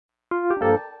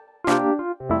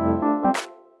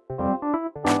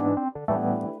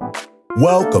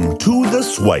Welcome to the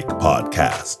Swike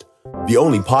Podcast, the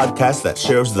only podcast that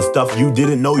shares the stuff you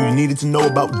didn't know you needed to know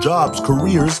about jobs,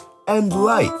 careers, and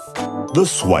life. The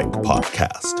Swike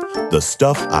Podcast, the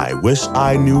stuff I wish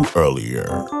I knew earlier.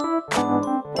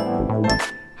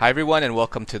 Hi, everyone, and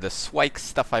welcome to the Swike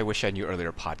Stuff I Wish I Knew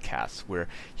Earlier podcast. We're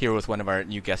here with one of our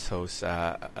new guest hosts,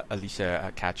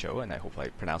 Alicia Cacho, and I hope I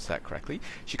pronounced that correctly.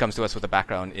 She comes to us with a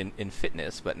background in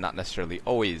fitness, but not necessarily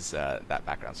always that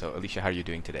background. So, Alicia, how are you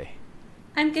doing today?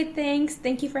 I'm good, thanks.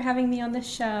 Thank you for having me on the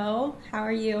show. How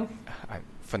are you? I'm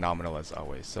phenomenal as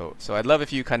always. So I'd love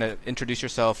if you kind of introduce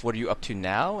yourself. What are you up to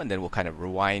now? And then we'll kind of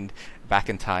rewind back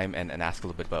in time and ask a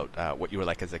little bit about what you were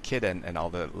like as a kid and all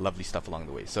the lovely stuff along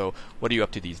the way. So what are you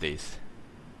up to these days?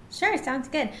 Sure, sounds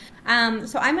good.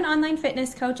 So I'm an online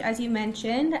fitness coach, as you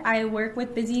mentioned. I work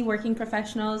with busy working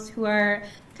professionals who are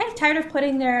kind of tired of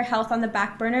putting their health on the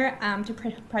back burner to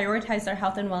prioritize their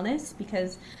health and wellness,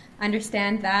 because I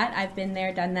understand that. I've been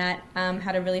there, done that,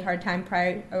 had a really hard time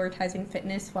prioritizing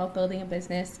fitness while building a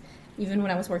business, even when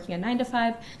I was working a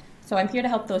 9-to-5. So I'm here to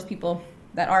help those people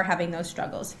that are having those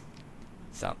struggles.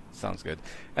 Sounds good.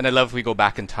 And I love if we go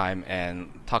back in time and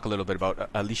talk a little bit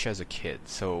about Alicia as a kid.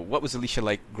 So what was Alicia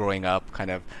like growing up, kind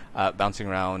of bouncing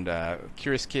around,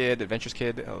 curious kid, adventurous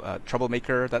kid,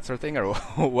 troublemaker, that sort of thing? Or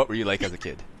what were you like as a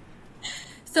kid?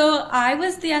 So I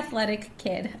was the athletic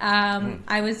kid.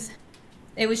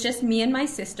 It was just me and my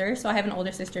sister. So I have an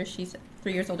older sister. She's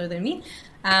 3 years older than me.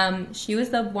 She was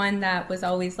the one that was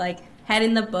always like head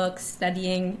in the books,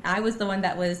 studying. I was the one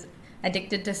that was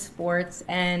addicted to sports,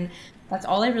 and that's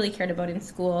all I really cared about in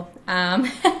school.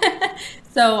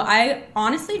 So I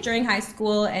honestly, during high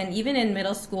school and even in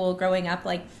middle school growing up,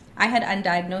 like I had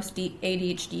undiagnosed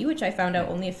ADHD, which I found out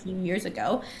only a few years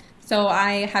ago. So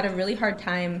I had a really hard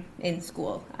time in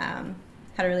school, had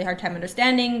a really hard time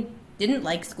understanding, didn't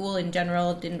like school in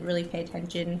general, didn't really pay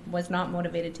attention, was not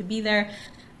motivated to be there.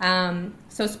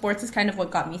 So sports is kind of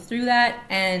what got me through that,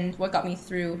 and what got me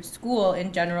through school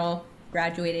in general,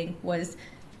 graduating, was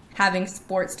having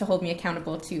sports to hold me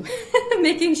accountable to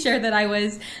making sure that I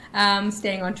was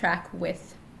staying on track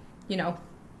with,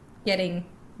 getting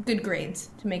good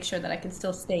grades to make sure that I could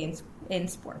still stay in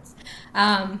sports.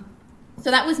 So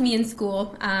that was me in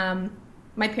school.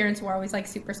 My parents were always like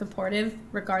super supportive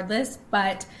regardless,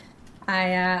 but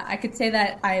I could say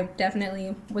that I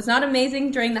definitely was not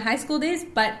amazing during the high school days,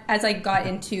 but as I got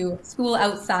into school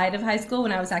outside of high school,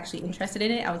 when I was actually interested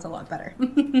in it, I was a lot better.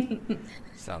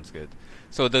 Sounds good.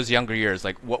 So those younger years,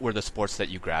 like what were the sports that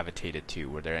you gravitated to?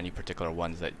 Were there any particular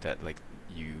ones that like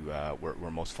you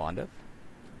were most fond of?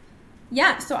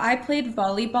 Yeah, so I played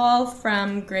volleyball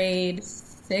from grade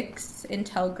 6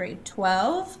 until grade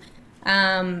 12.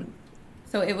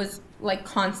 So it was like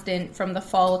constant from the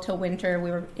fall till winter.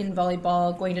 We were in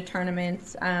volleyball, going to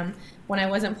tournaments. When I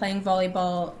wasn't playing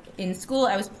volleyball in school,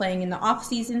 I was playing in the off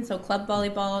season, so club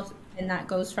volleyball, and that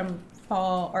goes from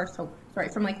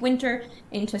from like winter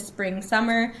into spring,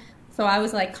 summer. So I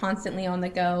was like constantly on the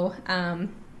go,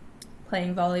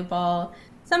 playing volleyball.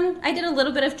 I did a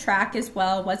little bit of track as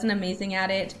well. Wasn't amazing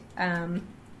at it.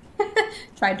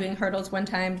 Tried doing hurdles one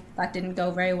time. That didn't go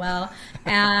very well.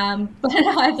 But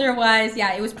otherwise,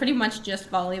 yeah, it was pretty much just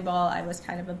volleyball I was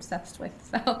kind of obsessed with.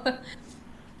 So,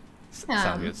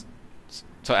 Sounds good.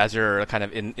 So as you're kind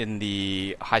of in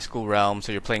the high school realm,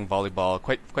 so you're playing volleyball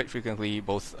quite frequently,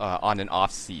 both on and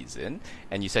off season,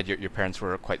 and you said your parents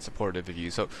were quite supportive of you.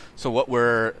 So what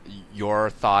were your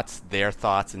thoughts, their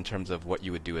thoughts, in terms of what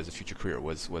you would do as a future career?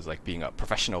 Was like being a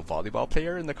professional volleyball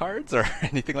player in the cards, or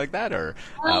anything like that, or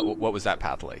what was that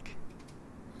path like?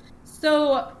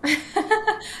 So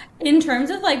in terms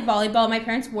of like volleyball, my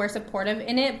parents were supportive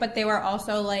in it, but they were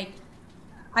also like,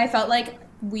 I felt like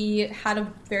we had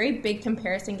a very big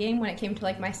comparison game when it came to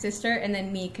like my sister and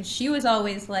then me, because she was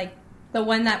always like the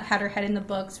one that had her head in the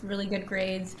books, really good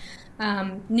grades,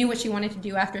 knew what she wanted to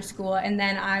do after school, and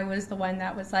then I was the one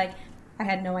that was like, I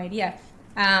had no idea.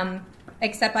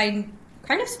 Except I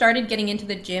kind of started getting into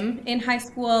the gym in high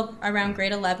school. Around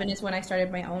grade 11 is when I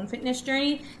started my own fitness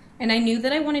journey, and I knew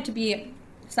that I wanted to be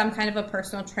some kind of a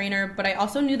personal trainer, but I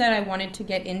also knew that I wanted to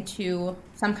get into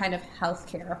some kind of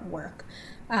healthcare work.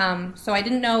 So I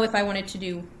didn't know if I wanted to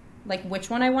do, like, which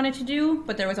one I wanted to do,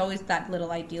 but there was always that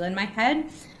little ideal in my head.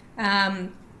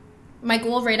 My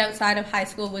goal right outside of high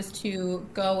school was to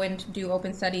go and do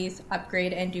open studies,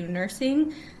 upgrade, and do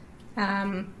nursing.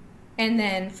 And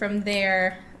then from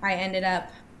there, I ended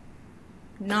up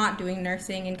not doing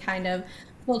nursing and kind of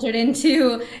filtered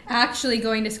into actually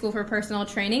going to school for personal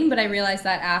training. But I realized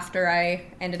that after I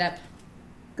ended up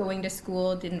going to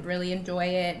school, didn't really enjoy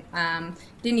it,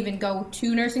 didn't even go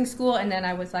to nursing school. And then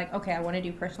I was like, okay, I want to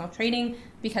do personal training,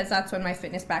 because that's when my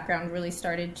fitness background really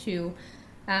started to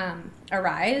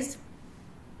arise,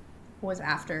 was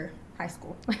after high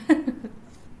school.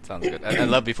 Sounds good. I'd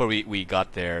love, before we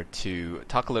got there, to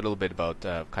talk a little bit about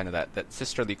kind of that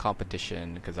sisterly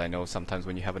competition, because I know sometimes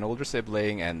when you have an older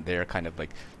sibling and they're kind of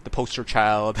like the poster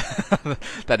child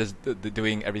that is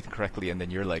doing everything correctly, and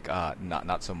then you're like,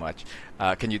 not so much.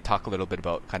 Can you talk a little bit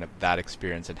about kind of that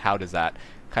experience, and how does that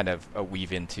kind of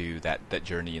weave into that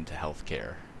journey into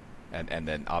healthcare and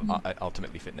then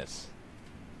ultimately fitness?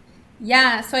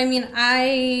 Yeah, so I mean,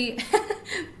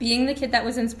 being the kid that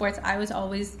was in sports, I was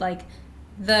always like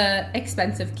the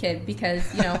expensive kid,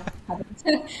 because, you know,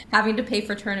 having to pay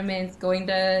for tournaments, going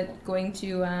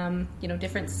to you know,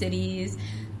 different cities,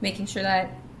 making sure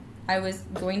that I was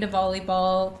going to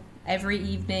volleyball every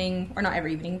evening, or not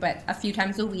every evening, but a few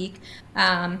times a week,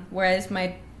 whereas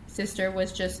my sister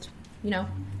was just, you know,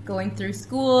 going through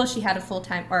school. She had a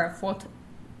part-time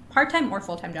or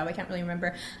full-time job, I can't really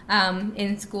remember,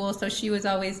 in school, so she was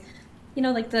always, you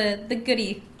know, like the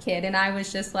goody kid, and I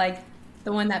was just like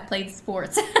the one that played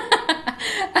sports.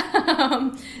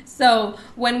 So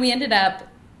when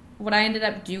what I ended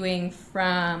up doing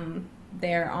from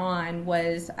there on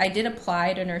was, I did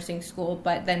apply to nursing school,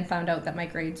 but then found out that my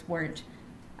grades weren't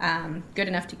good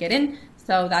enough to get in.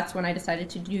 So that's when I decided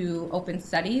to do open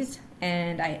studies,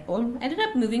 and I ended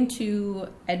up moving to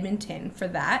Edmonton for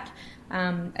that.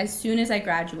 As soon as I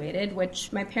graduated,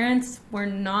 which my parents were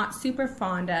not super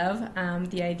fond of,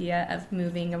 the idea of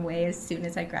moving away as soon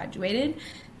as I graduated,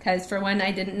 because for one,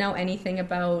 I didn't know anything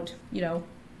about, you know,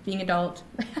 being adult.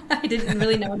 I didn't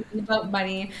really know anything about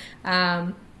money.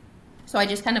 So I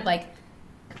just kind of like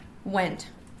went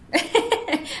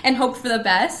and hoped for the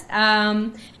best.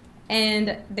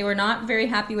 And they were not very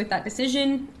happy with that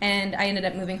decision, and I ended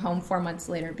up moving home 4 months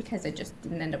later because it just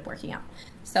didn't end up working out.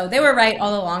 So they were right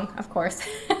all along, of course.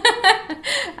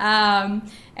 And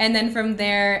then from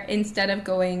there, instead of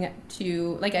going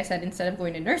to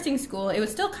nursing school, it was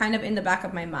still kind of in the back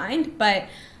of my mind, but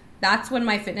that's when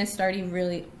my fitness journey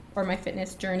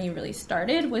really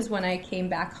started, was when I came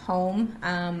back home.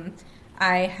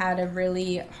 I had a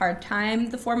really hard time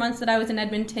the 4 months that I was in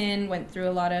Edmonton, went through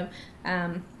a lot of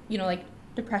you know, like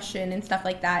depression and stuff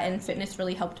like that, and fitness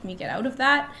really helped me get out of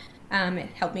that. It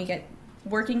helped me get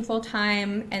working full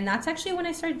time, and that's actually when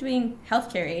I started doing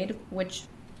healthcare aid, which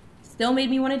still made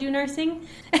me want to do nursing.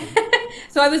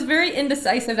 So I was very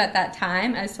indecisive at that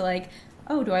time as to like,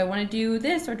 oh, do I want to do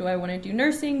this, or do I want to do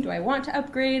nursing? Do I want to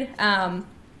upgrade?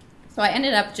 So I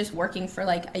ended up just working for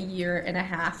like a year and a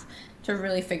half to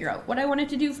really figure out what I wanted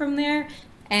to do from there.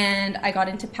 And I got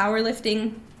into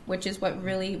powerlifting, which is what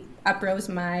really uprose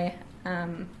my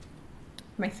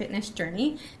my fitness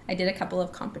journey. I did a couple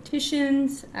of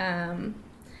competitions, and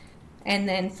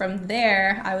then from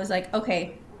there I was like,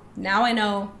 okay, now I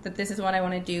know that this is what I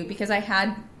want to do, because I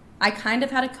kind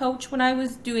of had a coach when I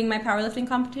was doing my powerlifting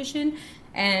competition,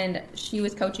 and she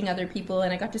was coaching other people,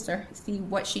 and I got to see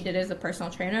what she did as a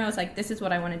personal trainer. I was like, this is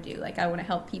what I want to do. Like, I want to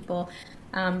help people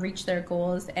reach their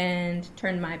goals and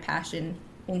turn my passion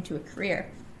into a career.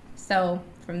 So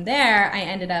from there, I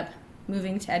ended up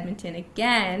moving to Edmonton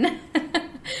again.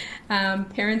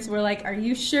 Parents were like, are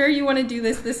you sure you want to do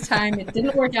this time? It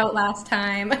didn't work out last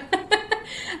time.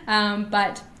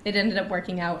 But it ended up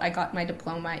working out. I got my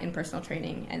diploma in personal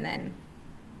training, and then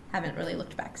haven't really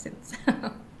looked back since.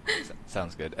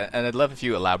 Sounds good. And I'd love if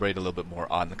you elaborate a little bit more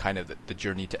on the kind of the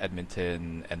journey to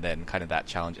Edmonton, and then kind of that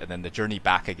challenge, and then the journey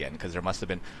back again, because there must have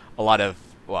been a lot of,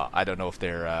 well, I don't know if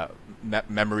they're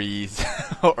memories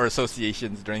or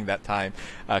associations during that time,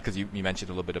 because you mentioned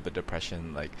a little bit of a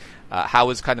depression. Like, how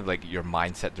was kind of like your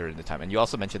mindset during the time? And you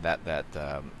also mentioned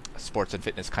that sports and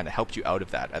fitness kind of helped you out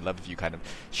of that. I'd love if you kind of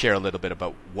share a little bit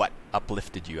about what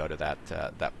uplifted you out of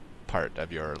that part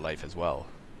of your life as well.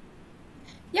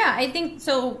 Yeah, I think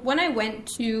so. When I went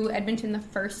to Edmonton the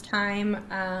first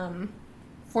time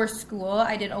for school,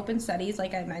 I did open studies,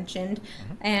 like I mentioned,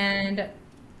 and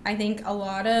I think a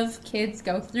lot of kids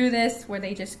go through this, where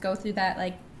they just go through that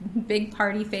like big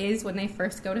party phase when they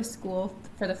first go to school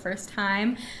for the first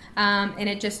time, and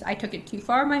I took it too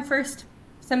far my first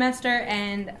semester,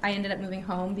 and I ended up moving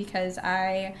home because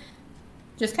I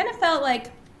just kind of felt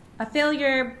like a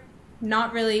failure,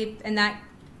 not really, and that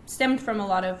stemmed from a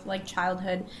lot of like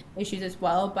childhood issues as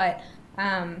well, but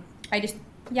I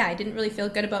didn't really feel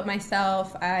good about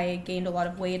myself. I gained a lot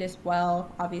of weight as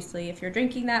well, obviously, if you're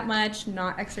drinking that much,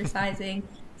 not exercising.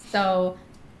 So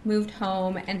moved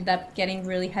home, ended up getting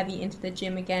really heavy into the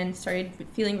gym again, started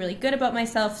feeling really good about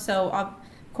myself. So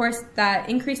of course, that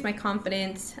increased my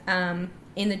confidence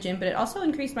in the gym, but it also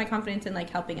increased my confidence in like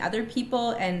helping other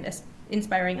people and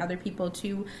inspiring other people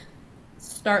to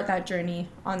start that journey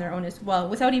on their own as well,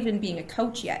 without even being a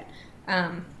coach yet.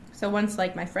 So once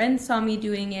like my friends saw me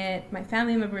doing it, my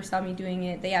family members saw me doing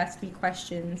it, they asked me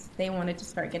questions, they wanted to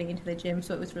start getting into the gym.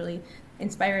 So it was really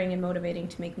inspiring and motivating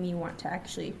to make me want to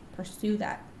actually pursue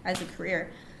that as a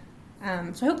career.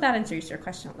 So I hope that answers your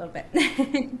question a little bit.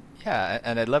 Yeah,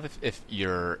 and I'd love if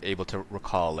you're able to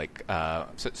recall, like,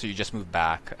 so you just moved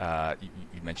back.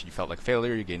 You mentioned you felt like a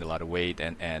failure, you gained a lot of weight,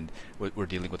 and we're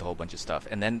dealing with a whole bunch of stuff.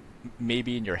 And then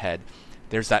maybe in your head,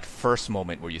 there's that first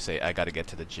moment where you say, I got to get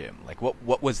to the gym. Like,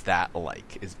 what was that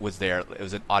like? Was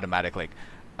it automatic, like,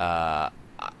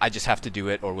 I just have to do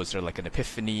it, or was there like an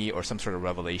epiphany or some sort of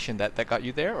revelation that got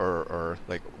you there? Or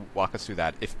like, walk us through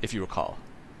that if you recall.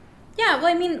 Yeah, well,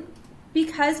 I mean,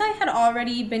 because I had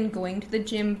already been going to the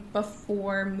gym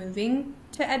before moving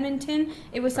to Edmonton,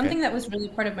 it was something that was really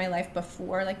part of my life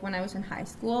before, like when I was in high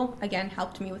school. Again,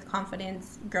 helped me with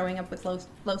confidence, growing up with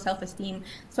low self-esteem.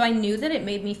 So I knew that it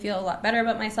made me feel a lot better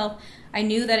about myself. I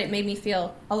knew that it made me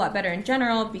feel a lot better in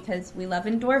general because we love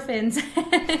endorphins.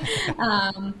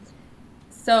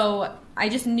 So I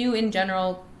just knew in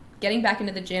general getting back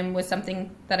into the gym was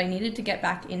something that I needed to get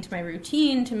back into my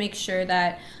routine to make sure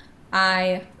that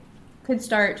I could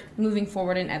start moving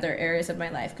forward in other areas of my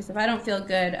life. Because if I don't feel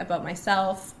good about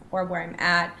myself or where I'm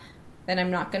at, then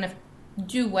I'm not going to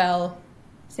do well,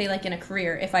 say like in a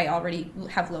career, if I already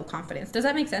have low confidence. Does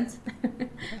that make sense?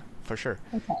 For sure.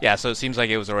 Okay. Yeah, so it seems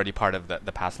like it was already part of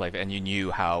the past life, and you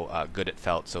knew how good it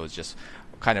felt, so it's just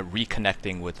kind of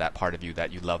reconnecting with that part of you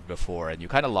that you loved before, and you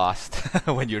kind of lost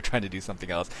when you were trying to do something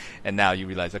else, and now you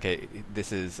realize, okay,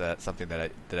 this is something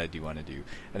that I do want to do.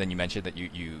 And then you mentioned that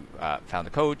you found a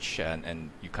coach,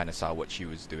 and you kind of saw what she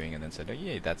was doing, and then said, oh,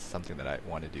 yeah, that's something that I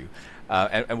want to do.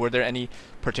 And were there any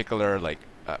particular like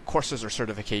courses or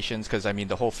certifications? Because I mean,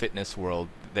 the whole fitness world,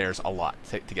 there's a lot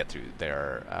to get through.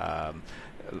 There are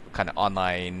kind of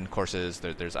online courses.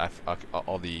 There's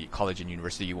all the college and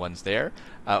university ones there.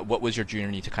 What was your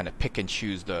journey to kind of pick and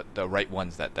choose the right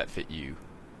ones that fit you?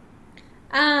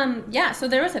 Yeah, so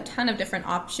there was a ton of different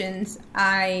options.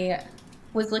 I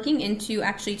was looking into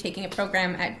actually taking a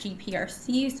program at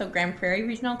GPRC, so Grand Prairie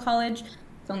Regional College.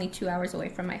 It's only 2 hours away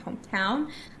from my hometown.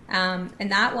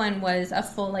 And that one was a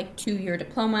full 2-year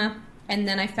diploma. And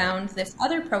then I found this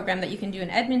other program that you can do in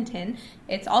Edmonton.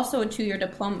 It's also a 2-year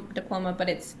diploma, but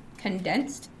it's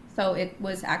condensed. So it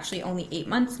was actually only 8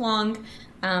 months long.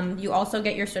 You also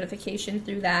get your certification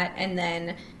through that, and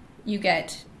then you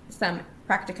get some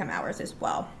practicum hours as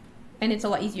well. And it's a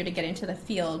lot easier to get into the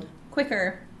field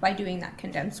quicker by doing that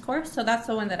condensed course. So that's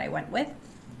the one that I went with.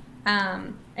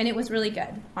 And it was really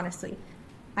good, honestly.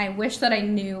 I wish that I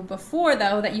knew before,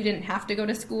 though, that you didn't have to go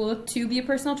to school to be a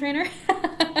personal trainer.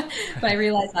 But I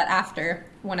realized that after,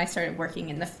 when I started working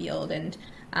in the field and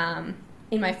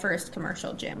in my first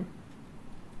commercial gym.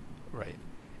 Right.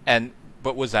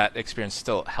 But was that experience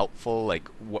still helpful? Like,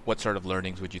 what sort of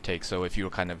learnings would you take? So if you were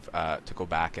kind of to go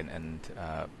back and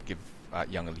give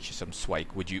young Alicia some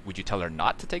swike, would you tell her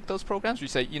not to take those programs? Or would you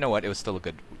say, you know what, it was still a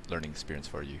good learning experience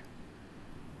for you?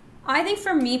 I think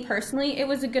for me personally, it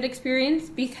was a good experience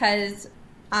because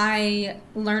I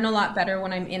learn a lot better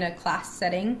when I'm in a class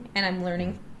setting and I'm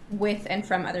learning with and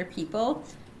from other people.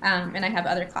 And I have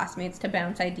other classmates to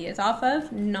bounce ideas off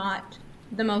of, not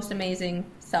the most amazing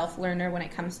self-learner when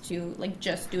it comes to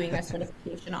just doing a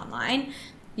certification online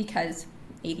because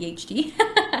ADHD.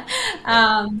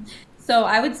 So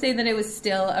I would say that it was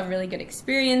still a really good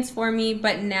experience for me.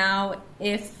 But now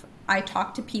if I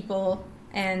talk to people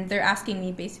and they're asking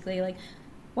me basically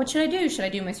what should I do? Should I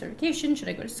do my certification? Should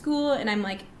I go to school? And I'm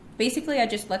basically I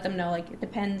just let them know it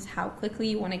depends how quickly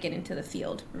you want to get into the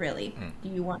field, really. Do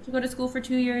you want to go to school for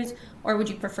 2 years, or would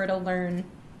you prefer to learn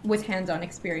with hands-on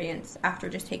experience after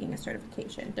just taking a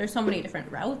certification? There's so many different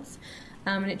routes,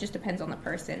 and it just depends on the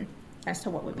person as to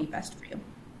what would be best for you.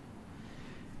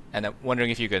 And I'm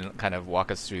wondering if you can kind of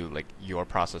walk us through your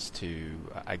process to,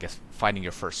 I guess, finding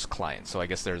your first client. So I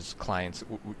guess there's clients,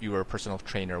 you were a personal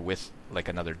trainer with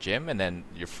another gym, and then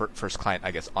your first client,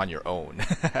 I guess, on your own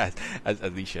as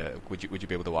Alicia. Would you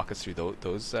be able to walk us through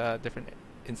those different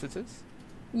instances?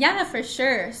 Yeah, for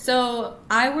sure. So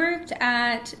I worked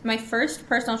at, my first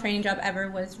personal training job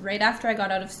ever was right after I got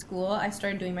out of school. I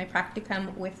started doing my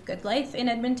practicum with Good Life in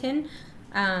Edmonton,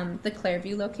 the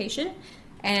Clairview location.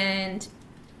 And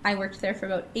I worked there for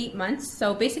about 8 months.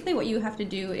 So basically what you have to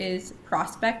do is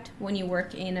prospect when you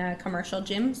work in a commercial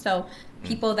gym. So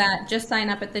people that just sign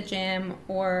up at the gym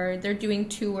or they're doing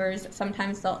tours,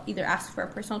 sometimes they'll either ask for a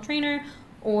personal trainer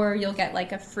or you'll get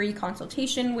like a free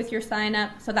consultation with your sign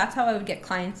up. So that's how I would get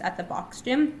clients at the box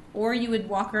gym, or you would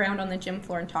walk around on the gym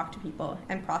floor and talk to people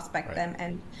and prospect them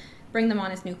and bring them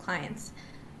on as new clients.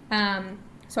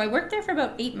 So I worked there for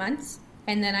about 8 months,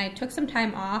 and then I took some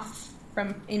time off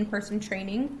from in-person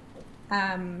training.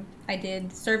 I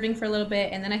did serving for a little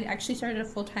bit, and then I actually started a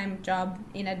full-time job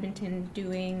in Edmonton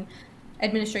doing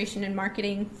administration and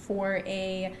marketing for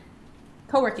a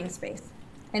co-working space.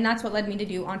 And that's what led me to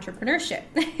do entrepreneurship.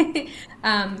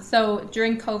 So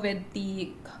during COVID,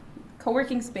 the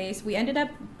co-working space, we ended up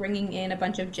bringing in a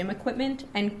bunch of gym equipment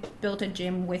and built a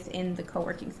gym within the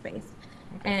co-working space.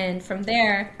 And from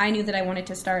there, I knew that I wanted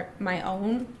to start my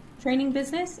own training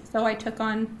business. So I took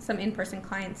on some in-person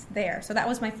clients there. So that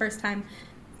was my first time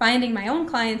finding my own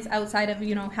clients outside of,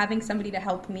 having somebody to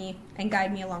help me and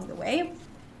guide me along the way.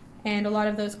 And a lot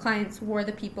of those clients were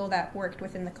the people that worked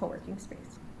within the co-working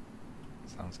space.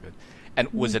 Sounds good. And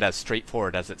was it as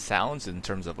straightforward as it sounds in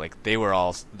terms of like they were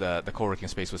all, the co-working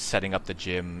space was setting up the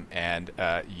gym, and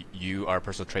you are a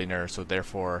personal trainer, so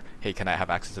therefore, hey, can I have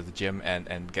access to the gym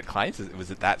and get clients?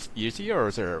 Was it that easy, or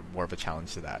was there more of a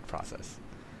challenge to that process?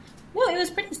 No, it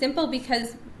was pretty simple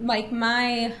because like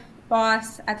my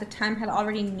boss at the time had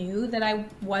already knew that I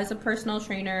was a personal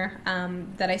trainer,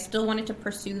 that I still wanted to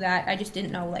pursue that. I just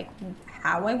didn't know like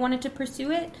how I wanted to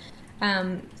pursue it.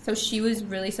 So she was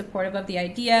really supportive of the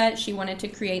idea. She wanted to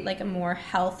create like a more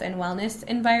health and wellness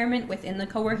environment within the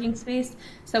co-working space.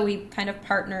 So we kind of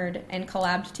partnered and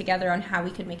collabed together on how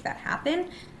we could make that happen.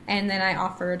 And then I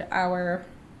offered our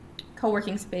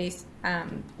co-working space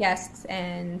guests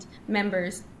and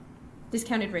members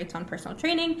discounted rates on personal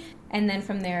training. And then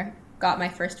from there, got my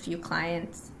first few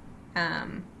clients.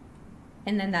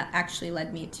 And then that actually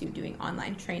led me to doing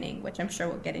online training, which I'm sure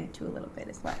we'll get into a little bit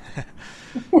as well.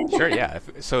 Sure, yeah.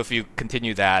 So if you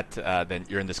continue that, then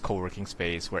you're in this co-working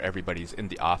space where everybody's in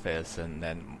the office, and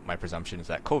then my presumption is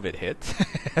that COVID hit,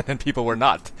 and then people were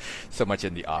not so much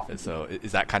in the office. So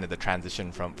is that kind of the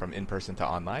transition from in-person to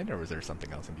online, or was there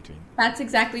something else in between? That's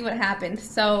exactly what happened.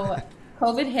 So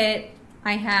COVID hit.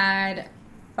 I had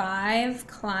 5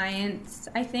 clients,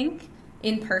 I think,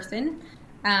 in person.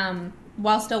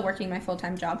 While still working my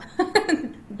full-time job.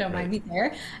 Don't mind me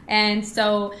there. And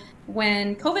so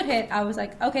when COVID hit, I was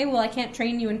like, okay, well, I can't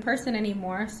train you in person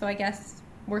anymore, so I guess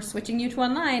we're switching you to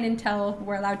online until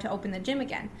we're allowed to open the gym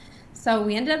again. So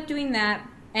we ended up doing that,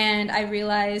 and I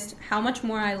realized how much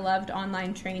more I loved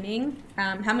online training,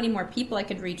 how many more people I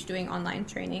could reach doing online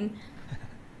training.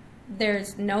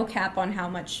 There's no cap on how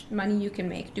much money you can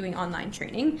make doing online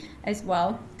training as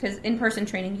well, because in-person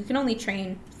training, you can only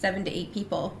train 7 to 8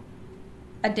 people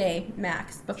a day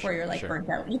max before you're like burnt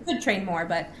out. You could train more,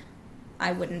 but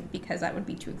I wouldn't, because I would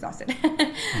be too exhausted.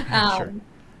 Sure.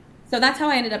 So that's how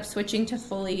I ended up switching to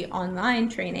fully online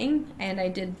training, and I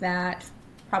did that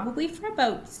probably for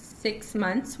about 6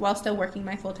 months while still working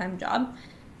my full-time job.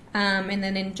 And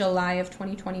then in July of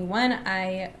 2021,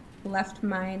 I left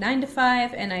my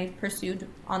 9-to-5 and I pursued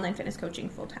online fitness coaching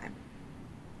full-time.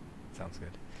 Sounds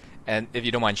good. And if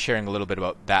you don't mind sharing a little bit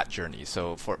about that journey.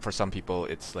 So for some people,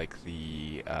 it's like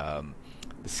the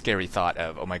scary thought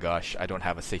of, oh my gosh, I don't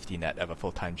have a safety net of a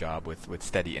full-time job with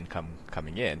steady income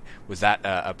coming in. Was that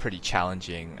a pretty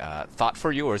challenging thought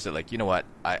for you, or is it like, you know what,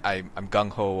 I'm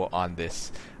gung-ho on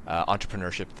this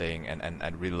entrepreneurship thing and I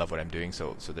really love what I'm doing,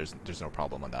 so there's no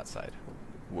problem on that side?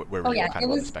 Where were you kind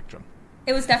of on the spectrum?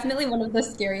 It was definitely one of the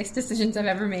scariest decisions I've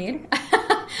ever made.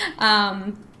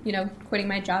 Quitting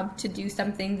my job to do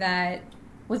something that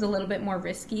was a little bit more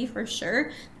risky for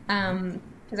sure.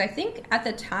 Because I think at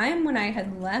the time when I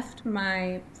had left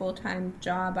my full-time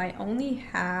job, I only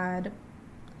had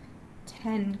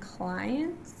 10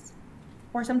 clients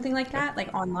or something like that,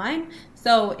 like online.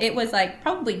 So it was like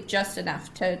probably just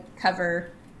enough to cover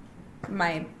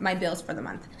my bills for the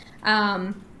month.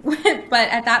 But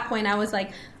at that point I was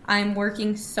like, I'm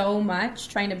working so much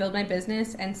trying to build my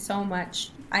business, and so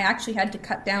much I actually had to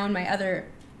cut down my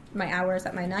hours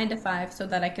at my 9-to-5 so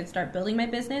that I could start building my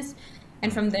business.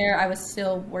 And from there I was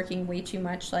still working way too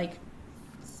much, like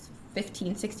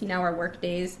 15, 16-hour work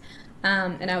days.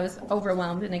 And I was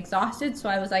overwhelmed and exhausted. So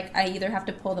I was like, I either have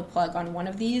to pull the plug on one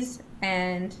of these.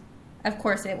 And of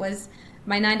course it was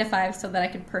my 9-to-5 so that I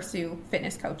could pursue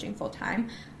fitness coaching full time.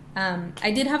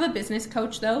 I did have a business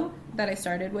coach though that I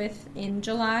started with in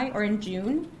July or in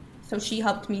June. So she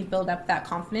helped me build up that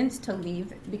confidence to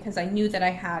leave, because I knew that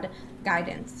I had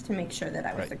guidance to make sure that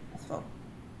I was successful.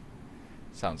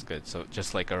 Sounds good. So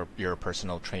just like you're a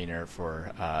personal trainer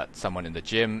for someone in the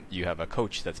gym, you have a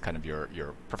coach that's kind of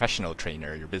your professional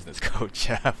trainer, your business coach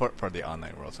for the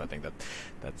online world. So I think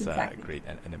that's Exactly. great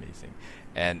and amazing.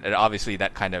 And obviously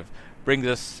that kind of brings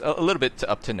us a little bit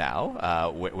up to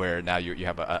now, where now you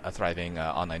have a thriving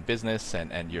online business,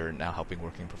 and you're now helping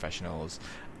working professionals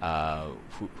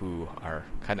who are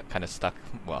kind of stuck.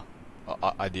 Well,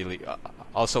 ideally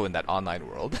also in that online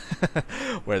world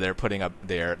where they're putting up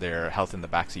their health in the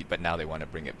back seat, but now they want to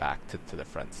bring it back to the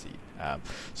front seat.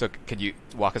 So could you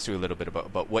walk us through a little bit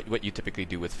about what you typically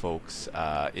do with folks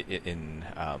in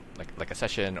like a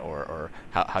session, or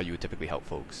how you would typically help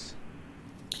folks?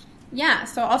 Yeah,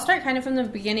 so I'll start kind of from the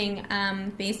beginning.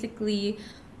 Basically,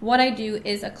 what I do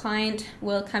is a client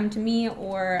will come to me,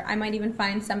 or I might even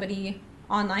find somebody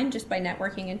online just by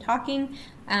networking and talking,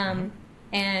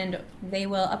 and they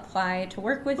will apply to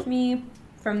work with me.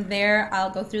 From there, I'll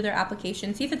go through their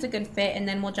application, see if it's a good fit, and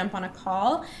then we'll jump on a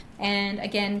call and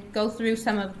again go through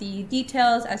some of the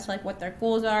details as to like what their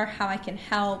goals are, how I can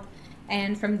help,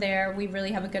 and from there we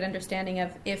really have a good understanding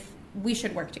of if we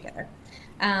should work together.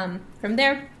 From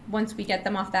there, once we get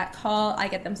them off that call, I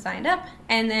get them signed up,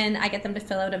 and then I get them to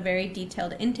fill out a very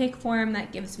detailed intake form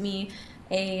that gives me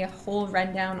a whole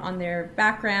rundown on their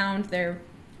background, their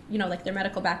like their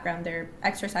medical background, their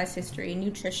exercise history,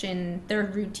 nutrition, their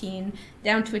routine,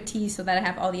 down to a T, so that I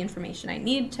have all the information I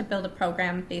need to build a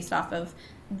program based off of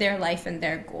their life and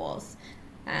their goals.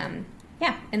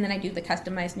 And then I do the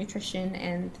customized nutrition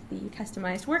and the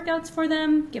customized workouts for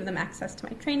them, give them access to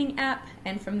my training app,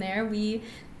 and from there we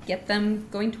get them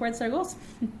going towards their goals.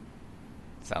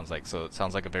 It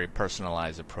sounds like a very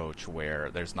personalized approach where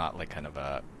there's not like kind of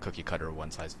a cookie cutter, one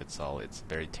size fits all. It's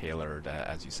very tailored,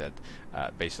 as you said,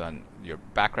 based on your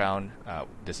background.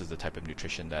 This is the type of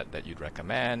nutrition that you'd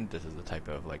recommend. This is the type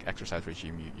of like exercise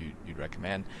regime you'd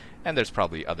recommend. And there's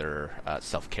probably other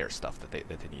self-care stuff that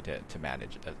they need to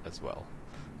manage as well.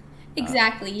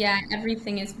 Exactly. Yeah.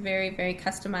 Everything is very, very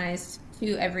customized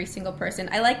to every single person.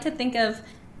 I like to think of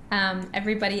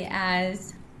everybody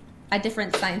as a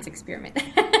different science experiment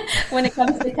when it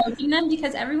comes to coaching them,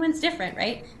 because everyone's different,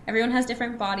 right? Everyone has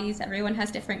different bodies, everyone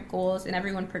has different goals, and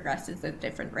everyone progresses at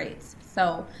different rates.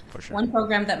 So For sure. One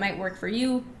program that might work for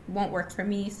you won't work for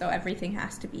me, so everything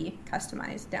has to be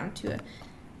customized down to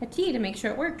a T to make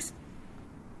sure it works.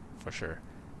 For sure.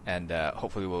 And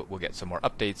hopefully we'll get some more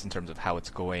updates in terms of how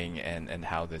it's going and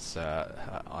how this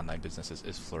online business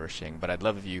is flourishing. But I'd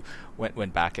love if you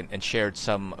went back and shared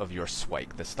some of your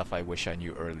SWIKE, the stuff I wish I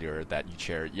knew earlier that you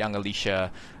shared. Young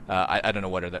Alicia, I don't know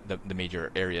what are the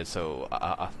major areas. So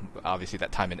obviously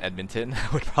that time in Edmonton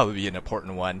would probably be an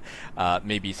important one.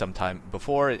 Maybe sometime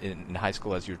before in high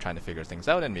school as you were trying to figure things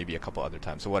out, and maybe a couple other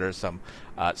times. So what are some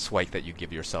SWIKE that you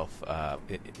give yourself,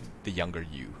 the younger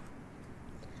you?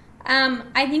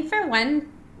 I think for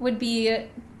one would be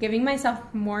giving myself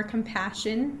more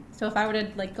compassion. So if I were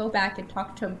to like go back and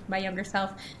talk to my younger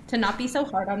self, to not be so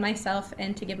hard on myself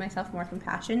and to give myself more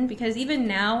compassion, because even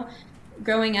now,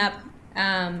 growing up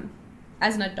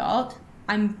as an adult,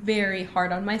 I'm very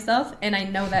hard on myself, and I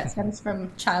know that stems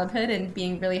from childhood and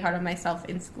being really hard on myself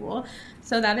in school.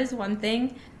 So that is one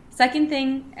thing. Second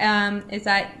thing is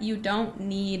that you don't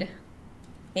need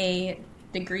a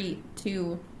degree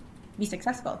to be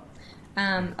successful.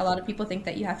 A lot of people think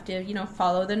that you have to,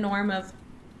 follow the norm of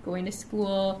going to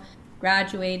school,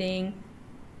 graduating,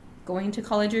 going to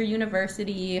college or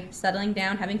university, settling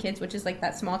down, having kids, which is like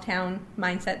that small town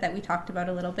mindset that we talked about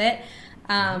a little bit.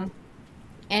 And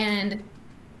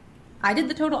I did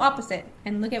the total opposite.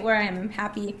 And look at where I am. I'm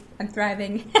happy, I'm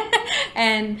thriving,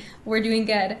 and we're doing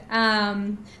good.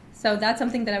 So that's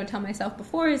something that I would tell myself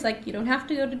before is like, you don't have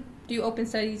to go to do open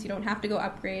studies. You don't have to go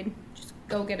upgrade. Just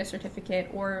go get a certificate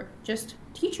or just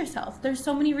teach yourself. There's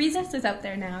so many resources out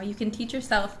there now. You can teach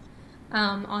yourself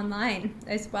online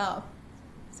as well.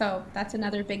 So that's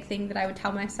another big thing that I would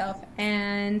tell myself.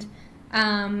 And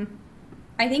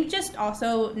I think just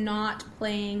also not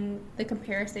playing the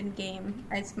comparison game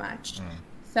as much.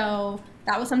 So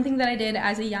that was something that I did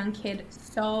as a young kid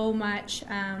so much.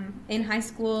 In high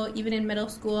school, even in middle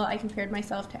school, I compared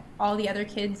myself to all the other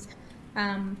kids.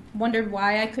 Wondered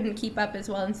why I couldn't keep up as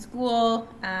well in school,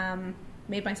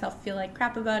 made myself feel like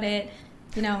crap about it,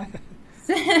 Even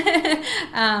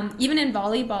in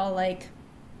volleyball, like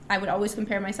I would always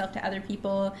compare myself to other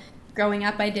people. Growing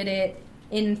up, I did it.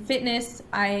 In fitness,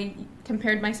 I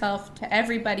compared myself to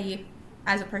everybody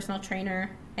as a personal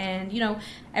trainer. And,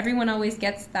 everyone always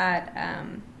gets that,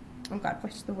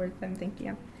 what's the word I'm thinking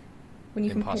of? when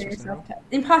you compare yourself to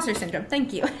imposter syndrome.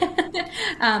 Thank you.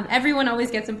 Everyone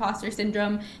always gets imposter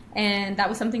syndrome, and that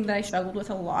was something that I struggled with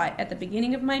a lot at the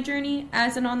beginning of my journey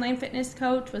as an online fitness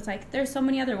coach. Was like, there's so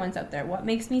many other ones out there. What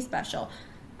makes me special?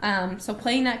 So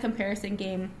playing that comparison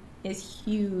game is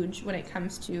huge when it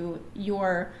comes to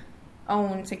your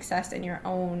own success and your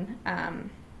own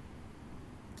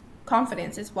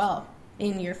confidence as well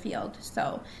in your field.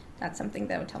 So that's something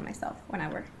that I would tell myself when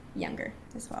I were younger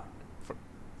as well.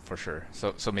 For sure.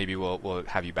 So maybe we'll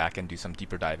have you back and do some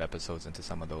deeper dive episodes into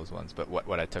some of those ones. But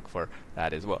what I took for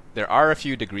that is, well, there are a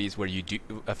few degrees where you do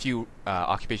a few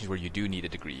occupations where you do need a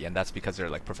degree, and that's because they're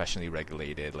like professionally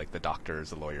regulated, like the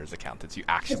doctors, the lawyers, accountants. You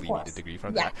actually need a degree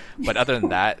from that. But other than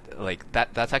that, like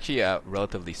that's actually a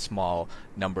relatively small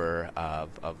number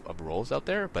of roles out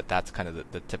there. But that's kind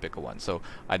of the typical one. So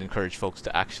I'd encourage folks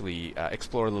to actually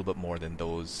explore a little bit more than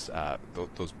those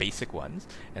basic ones,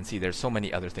 and see there's so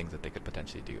many other things that they could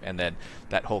potentially do. And then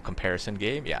that whole comparison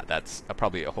game, that's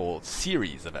probably a whole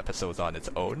series of episodes on its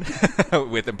own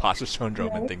with imposter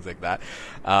syndrome and things like that.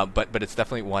 But it's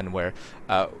definitely one where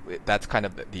that's kind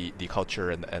of the culture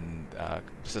and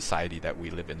society that we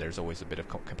live in. There's always a bit of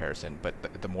comparison, but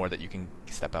the more that you can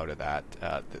step out of that,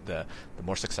 the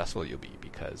more successful you'll be,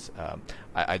 because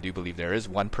I do believe there is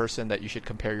one person that you should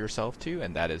compare yourself to,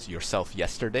 and that is yourself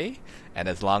yesterday. And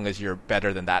as long as you're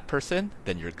better than that person,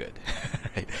 then you're good.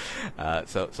 Right?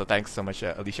 So thanks so much,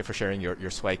 Alicia, for sharing your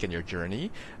Swike and your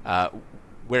journey.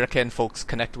 Where can folks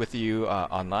connect with you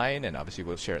online? And obviously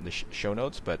we'll share it in the show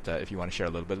notes, but if you want to share a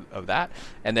little bit of that.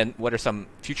 And then what are some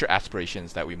future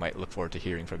aspirations that we might look forward to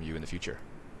hearing from you in the future?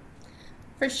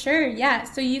 For sure, yeah.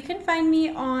 So you can find me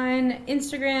on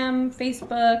Instagram,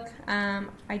 Facebook.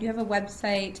 I do have a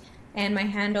website, and my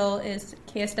handle is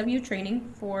KSW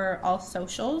Training for all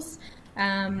socials.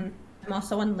 I'm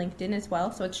also on LinkedIn as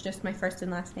well, so it's just my first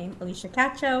and last name, Alicia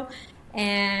Cacho.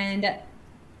 And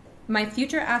my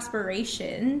future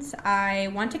aspirations, I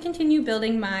want to continue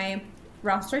building my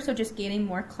roster, so just gaining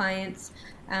more clients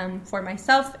for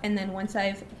myself. And then once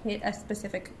I've hit a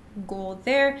specific goal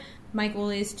there, my goal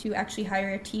is to actually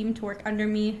hire a team to work under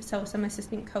me, so some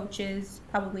assistant coaches,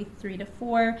 probably 3 to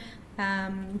 4,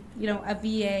 a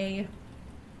VA,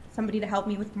 somebody to help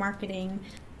me with marketing,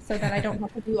 so that I don't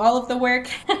have to do all of the work.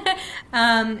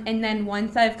 And then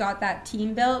once I've got that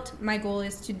team built, my goal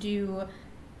is to do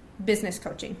business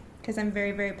coaching, because I'm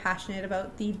very, very passionate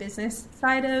about the business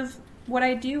side of what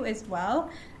I do as well.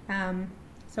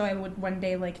 So I would one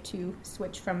day like to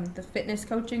switch from the fitness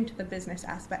coaching to the business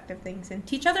aspect of things and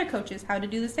teach other coaches how to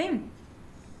do the same.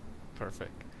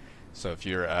 Perfect. So if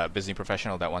you're a busy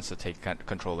professional that wants to take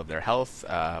control of their health,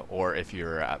 or if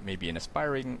you're maybe an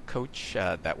aspiring coach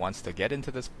that wants to get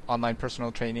into this online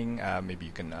personal training, maybe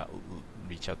you can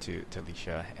reach out to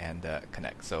Alicia and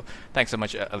connect. So thanks so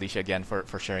much, Alicia, again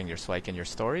for sharing your Swike and your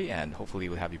story, and hopefully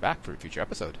we'll have you back for a future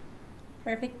episode.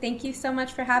 Perfect. Thank you so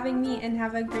much for having me, and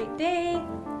have a great day.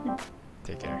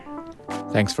 Take care.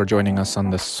 Thanks for joining us on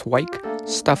the Swike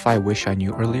Stuff I Wish I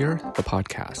Knew Earlier, the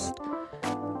podcast.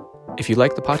 If you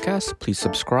like the podcast, please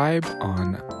subscribe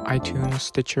on iTunes,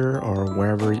 Stitcher, or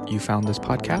wherever you found this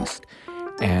podcast.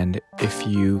 And if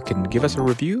you can give us a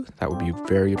review, that would be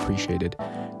very appreciated.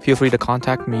 Feel free to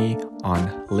contact me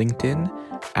on LinkedIn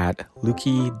at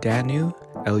Lukidanu,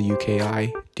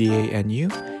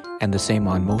 Lukidanu, and the same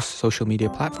on most social media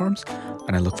platforms.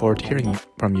 And I look forward to hearing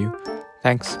from you.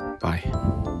 Thanks. Bye.